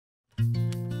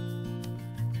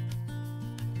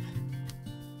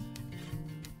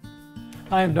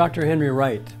Hi, I'm Dr. Henry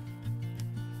Wright.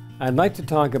 I'd like to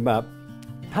talk about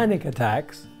panic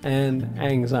attacks and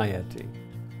anxiety.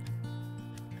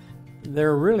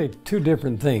 They're really two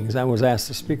different things. I was asked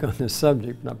to speak on this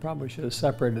subject, and I probably should have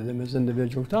separated them as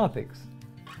individual topics,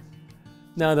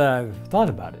 now that I've thought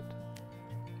about it.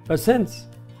 But since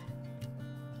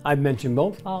I've mentioned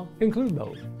both, I'll include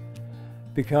both,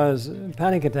 because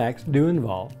panic attacks do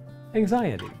involve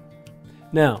anxiety.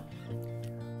 Now,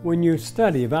 when you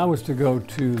study, if I was to go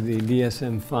to the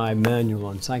DSM-5 manual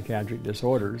on psychiatric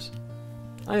disorders,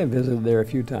 I have visited there a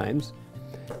few times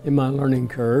in my learning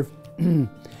curve,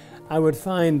 I would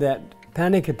find that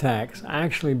panic attacks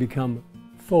actually become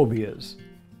phobias.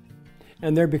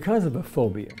 And they're because of a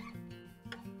phobia.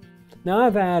 Now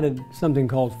I've added something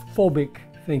called phobic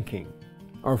thinking,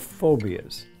 or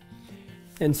phobias.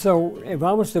 And so if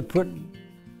I was to put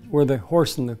where the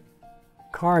horse in the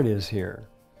cart is here,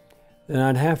 then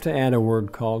I'd have to add a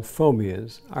word called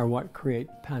phobias, are what create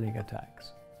panic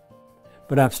attacks.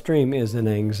 But upstream is an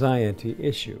anxiety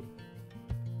issue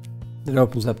that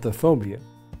opens up the phobia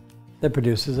that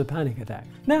produces a panic attack.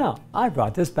 Now, I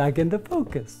brought this back into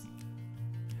focus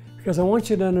because I want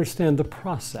you to understand the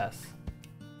process.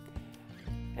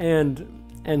 And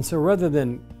so rather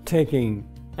than taking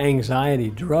anxiety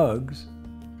drugs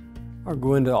or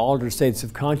go into altered states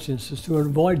of consciousness to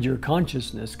avoid your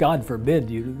consciousness, God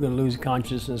forbid you're going to lose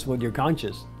consciousness with your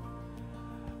conscious.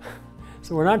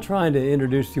 So we're not trying to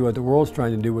introduce to you what the world's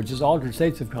trying to do, which is altered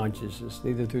states of consciousness,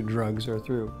 either through drugs or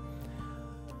through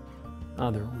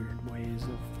other weird ways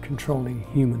of controlling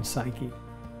human psyche.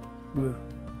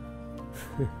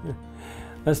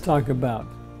 Let's talk about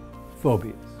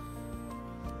phobias,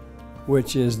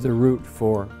 which is the root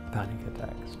for panic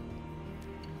attacks.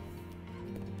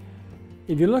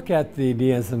 If you look at the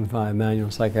DSM-5 Manual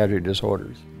of Psychiatric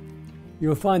Disorders,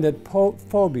 you'll find that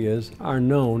phobias are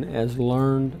known as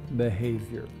learned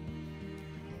behavior.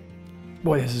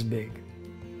 Boy, this is big.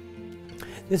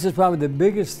 This is probably the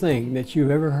biggest thing that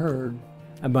you've ever heard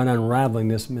about unraveling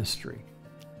this mystery.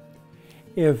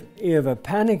 If a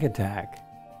panic attack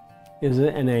is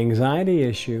an anxiety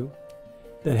issue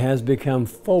that has become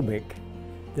phobic,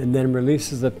 that then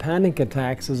releases the panic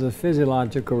attacks as a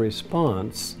physiological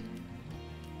response,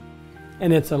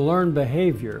 and it's a learned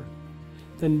behavior,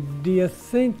 then do you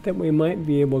think that we might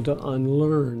be able to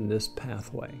unlearn this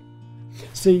pathway?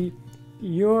 See,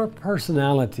 your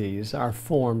personalities are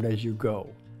formed as you go.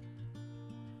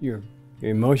 Your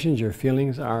emotions, your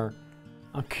feelings are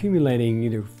accumulating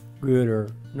either good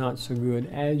or not so good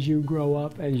as you grow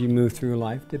up, as you move through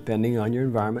life, depending on your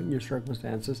environment and your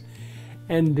circumstances,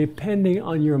 and depending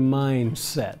on your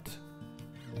mindset.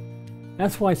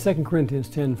 That's why 2 Corinthians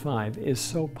 10:5 is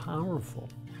so powerful,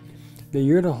 that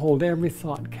you're to hold every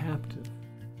thought captive,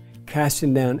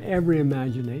 casting down every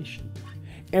imagination,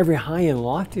 every high and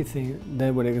lofty thing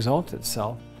that would exalt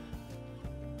itself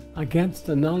against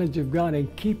the knowledge of God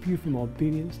and keep you from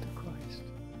obedience to Christ.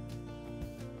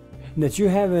 And that you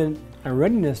have a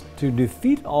readiness to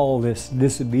defeat all this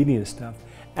disobedient stuff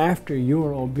after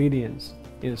your obedience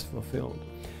is fulfilled.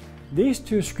 These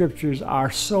two scriptures are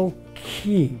so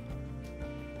key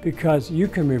because you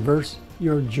can reverse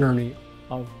your journey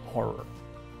of horror.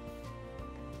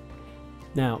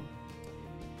 Now,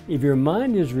 if your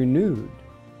mind is renewed,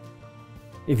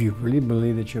 if you really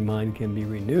believe that your mind can be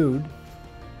renewed,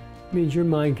 it means your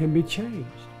mind can be changed.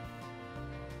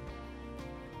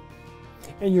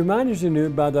 And your mind is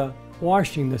renewed by the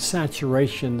washing, the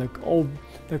saturation,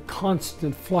 the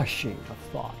constant flushing of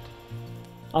thought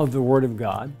of the Word of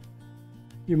God.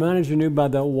 Your mind is renewed by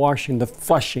the washing, the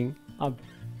flushing of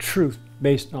truth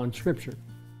based on Scripture.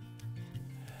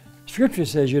 Scripture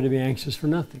says you're to be anxious for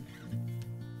nothing.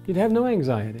 You'd have no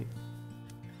anxiety.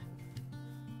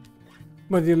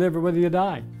 Whether you live or whether you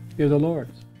die, you're the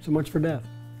Lord's. So much for death.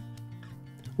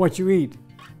 What you eat,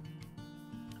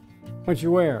 what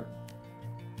you wear,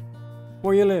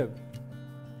 where you live.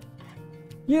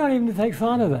 You don't even take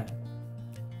thought of that.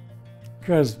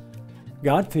 Because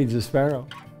God feeds the sparrow,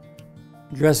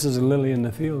 dresses a lily in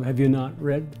the field. Have you not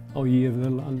read, O ye of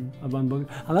little of unbelief?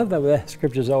 I love that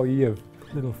scripture, O ye of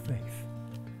little faith.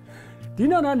 Do you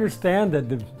not understand that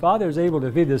the Father is able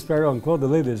to feed the sparrow and clothe the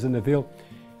lilies in the field?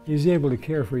 He's able to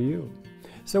care for you.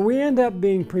 So we end up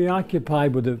being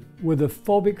preoccupied with the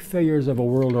phobic failures of a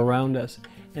world around us,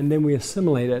 and then we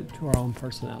assimilate it to our own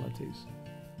personalities.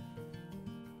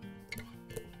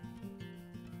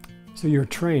 So you're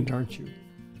trained, aren't you?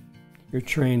 You're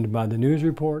trained by the news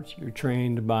reports, you're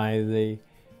trained by the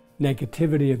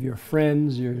negativity of your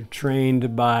friends, you're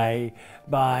trained by,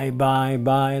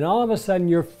 and all of a sudden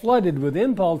you're flooded with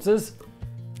impulses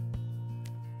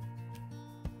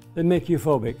that make you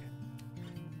phobic.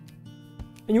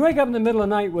 And you wake up in the middle of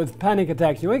the night with panic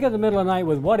attacks. You wake up in the middle of the night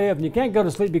with what if, and you can't go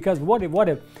to sleep because what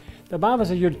if. The Bible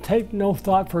says you take no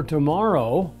thought for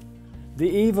tomorrow. The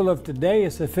evil of today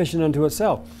is sufficient unto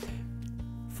itself.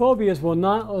 Phobias will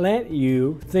not let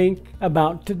you think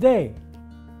about today.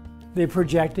 They're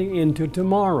projecting into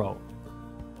tomorrow.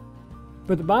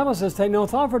 But the Bible says take no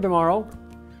thought for tomorrow.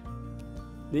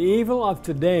 The evil of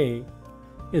today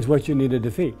is what you need to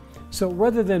defeat. So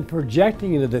rather than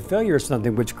projecting into the failure of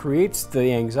something which creates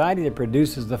the anxiety that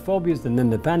produces the phobias and then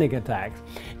the panic attacks,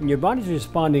 and your body's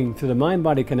responding to the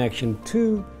mind-body connection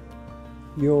to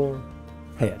your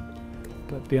head.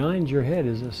 But behind your head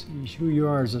is who you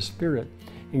are as a spirit.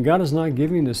 And God is not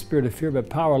giving you the spirit of fear, but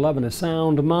power, love, and a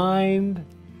sound mind.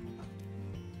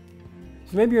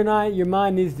 So maybe your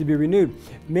mind needs to be renewed.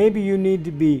 Maybe you need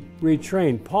to be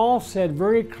retrained. Paul said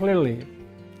very clearly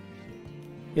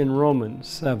in Romans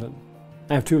 7,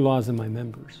 I have two laws in my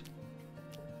members.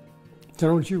 So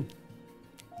don't you.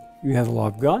 You have the law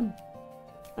of God,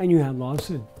 and you have the law of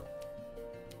sin.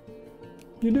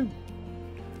 You do.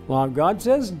 Law of God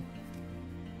says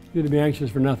you're to be anxious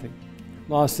for nothing.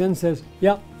 Law of sin says,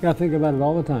 yeah, you got to think about it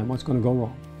all the time. What's going to go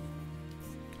wrong?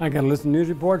 I got to listen to news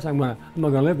reports. I'm not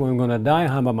going to live. When I'm going to die.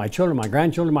 How about my children, my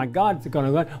grandchildren? My God, it's going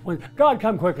to go. God,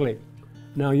 come quickly.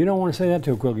 No, you don't want to say that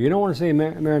too quickly. You don't want to say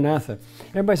Maranatha.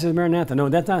 Everybody says Maranatha. No,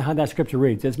 that's not how that scripture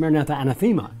reads. It's Maranatha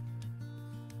anathema.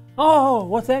 Oh,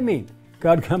 what's that mean?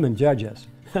 God, come and judge us.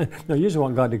 No, you just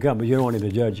want God to come, but you don't want Him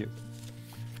to judge you.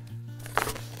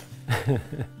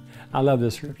 I love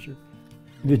this scripture.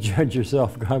 To judge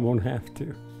yourself, God won't have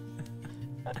to.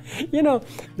 You know,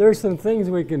 there's some things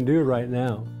we can do right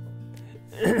now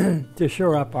to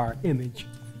shore up our image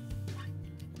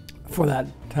for that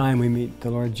time we meet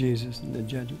the Lord Jesus in the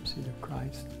judgment seat of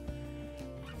Christ.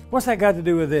 What's that got to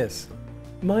do with this?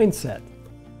 Mindset.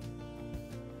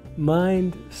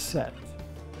 Mindset.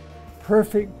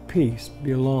 Perfect peace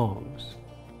belongs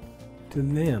to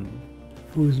them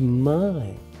whose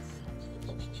minds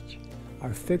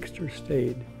are fixed or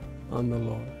stayed on the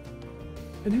Lord.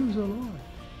 And who's the Lord?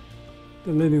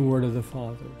 The living Word of the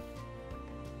Father.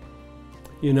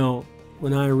 You know,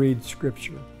 when I read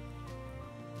Scripture,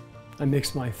 I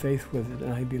mix my faith with it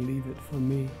and I believe it for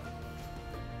me.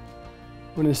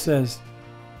 When it says,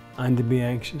 I'm to be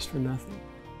anxious for nothing,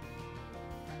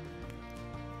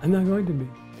 I'm not going to be.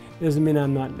 It doesn't mean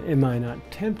am I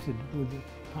not tempted with the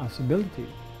possibility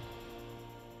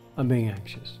of being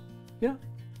anxious? Yeah.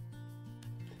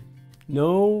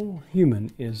 No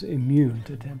human is immune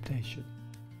to temptation,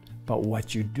 but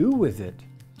what you do with it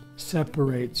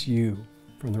separates you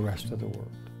from the rest of the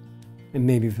world, and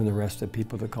maybe from the rest of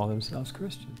people that call themselves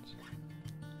Christians.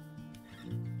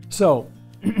 So,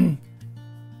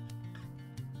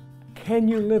 can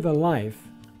you live a life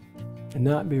and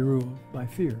not be ruled by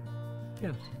fear?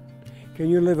 Yes. Can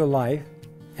you live a life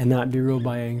and not be ruled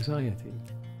by anxiety?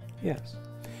 Yes.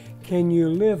 Can you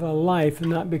live a life and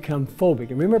not become phobic?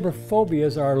 And remember,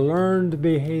 phobias are learned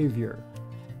behavior.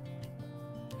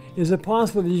 Is it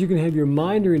possible that you can have your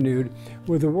mind renewed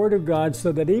with the Word of God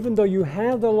so that even though you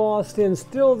have the law of sin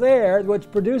still there, which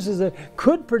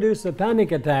could produce a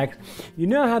panic attack, you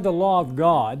now have the law of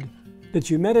God that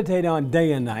you meditate on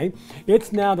day and night.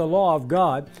 It's now the law of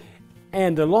God.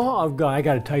 And the law of God, I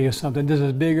got to tell you something, this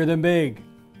is bigger than big.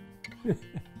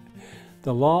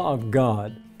 The law of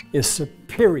God is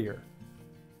superior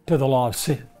to the law of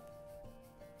sin.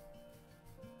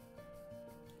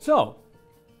 So,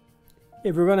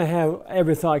 if we're going to have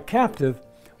every thought captive,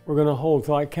 we're going to hold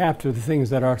thought captive to things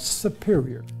that are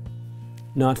superior,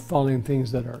 not following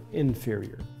things that are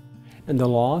inferior. And the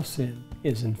law of sin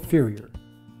is inferior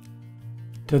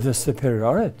to the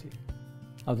superiority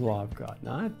of the law of God.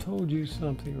 Now, I've told you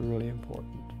something really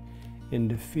important in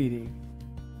defeating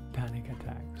panic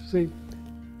attacks. See,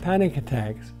 panic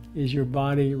attacks is your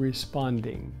body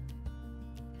responding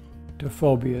to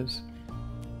phobias,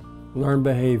 learned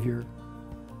behavior,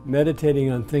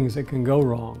 meditating on things that can go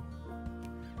wrong,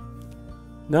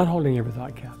 not holding every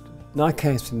thought captive, not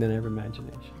casting down every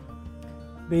imagination,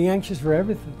 being anxious for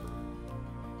everything,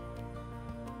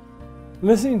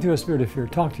 listening to a spirit of fear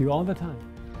talk to you all the time.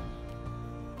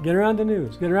 Get around the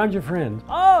news, get around your friends.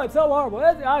 Oh, it's so horrible.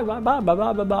 Blah, blah,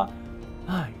 blah, blah, blah.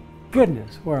 My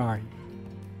goodness, where are you?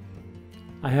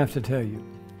 I have to tell you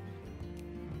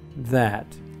that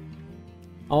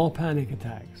all panic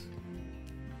attacks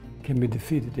can be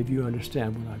defeated if you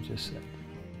understand what I've just said.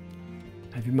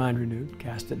 Have your mind renewed,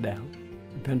 cast it down,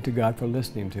 repent to God for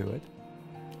listening to it.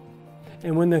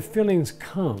 And when the feelings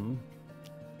come,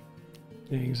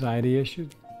 the anxiety issue,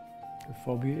 the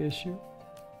phobia issue,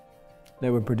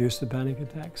 that would produce the panic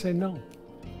attack? Say no.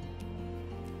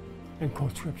 And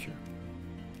quote scripture.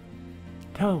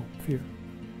 Tell fear,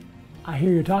 I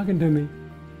hear you talking to me,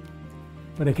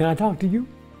 but can I talk to you?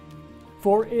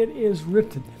 For it is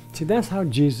written. See, that's how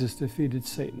Jesus defeated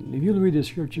Satan. If you read the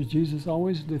scriptures, Jesus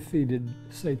always defeated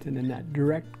Satan in that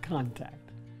direct contact.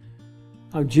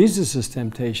 Now, Jesus'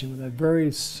 temptation with a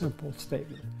very simple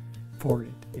statement, for it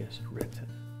is written.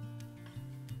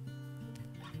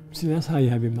 See, that's how you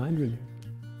have your mind renewed.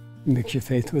 Mix your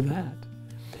faith with that.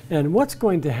 And what's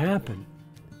going to happen,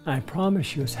 I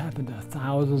promise you it's happened to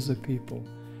thousands of people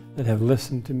that have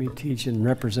listened to me teach and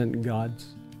represent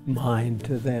God's mind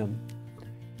to them,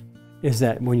 is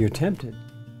that when you're tempted,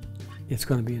 it's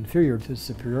going to be inferior to the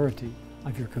superiority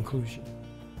of your conclusion.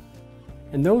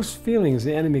 And those feelings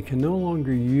the enemy can no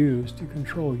longer use to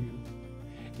control you.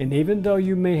 And even though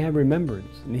you may have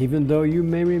remembrance, and even though you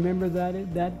may remember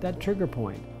that trigger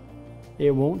point,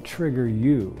 it won't trigger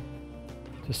you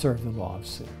to serve the law of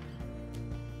sin.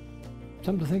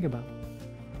 Something to think about.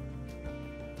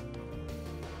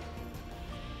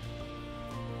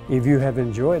 If you have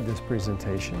enjoyed this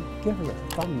presentation, give it a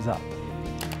thumbs up.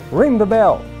 Ring the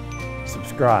bell,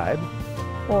 subscribe,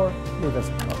 or leave us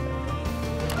a comment.